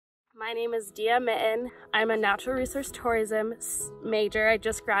My name is Dea Mitton. I'm a natural resource tourism major. I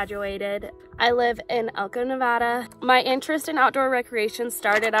just graduated. I live in Elko, Nevada. My interest in outdoor recreation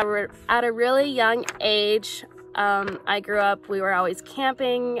started at a really young age. I grew up, we were always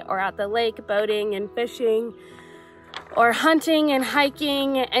camping or at the lake, boating and fishing, or hunting and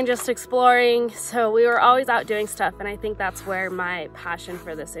hiking and just exploring. So we were always out doing stuff, and I think that's where my passion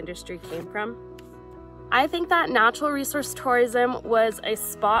for this industry came from. I think that natural resource tourism was a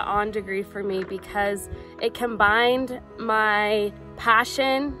spot-on degree for me because it combined my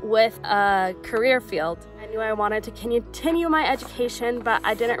passion with a career field. I knew I wanted to continue my education, but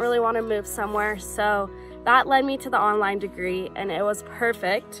I didn't really want to move somewhere, so that led me to the online degree, and it was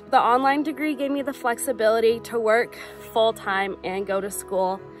perfect. The online degree gave me the flexibility to work full-time and go to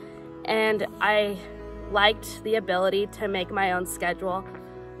school, and I liked the ability to make my own schedule.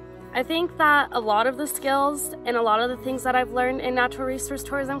 I think that a lot of the skills and a lot of the things that I've learned in natural resource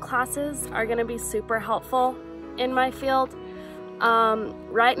tourism classes are going to be super helpful in my field.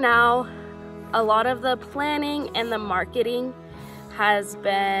 Right now, a lot of the planning and the marketing has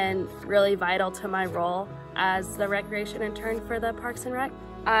been really vital to my role as the recreation intern for the Parks and Rec.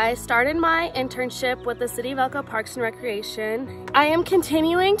 I started my internship with the City of Elko Parks and Recreation. I am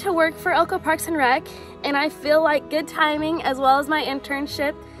continuing to work for Elko Parks and Rec, and I feel like good timing as well as my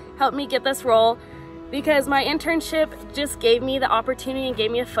internship helped me get this role, because my internship just gave me the opportunity and gave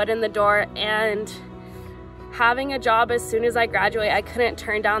me a foot in the door, and having a job as soon as I graduate, I couldn't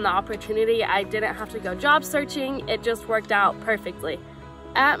turn down the opportunity. I didn't have to go job searching. It just worked out perfectly.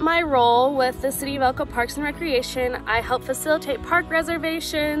 At my role with the City of Elko Parks and Recreation, I help facilitate park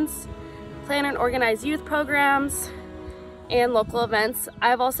reservations, plan and organize youth programs, and local events.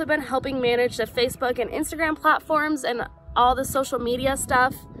 I've also been helping manage the Facebook and Instagram platforms and all the social media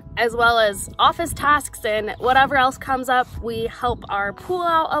stuff, as well as office tasks and whatever else comes up. We help our pool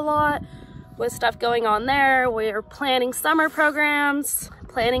out a lot with stuff going on there. We're planning summer programs,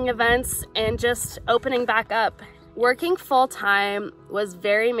 planning events, and just opening back up. Working full-time was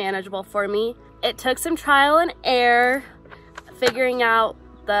very manageable for me. It took some trial and error, figuring out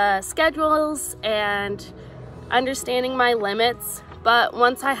the schedules and understanding my limits. But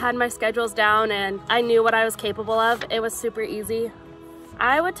once I had my schedules down and I knew what I was capable of, it was super easy.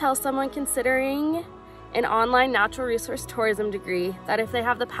 I would tell someone considering an online natural resource tourism degree that if they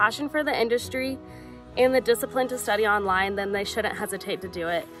have the passion for the industry and the discipline to study online, then they shouldn't hesitate to do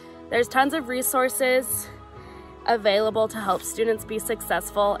it. There's tons of resources available to help students be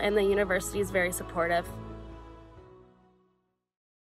successful, and the university is very supportive.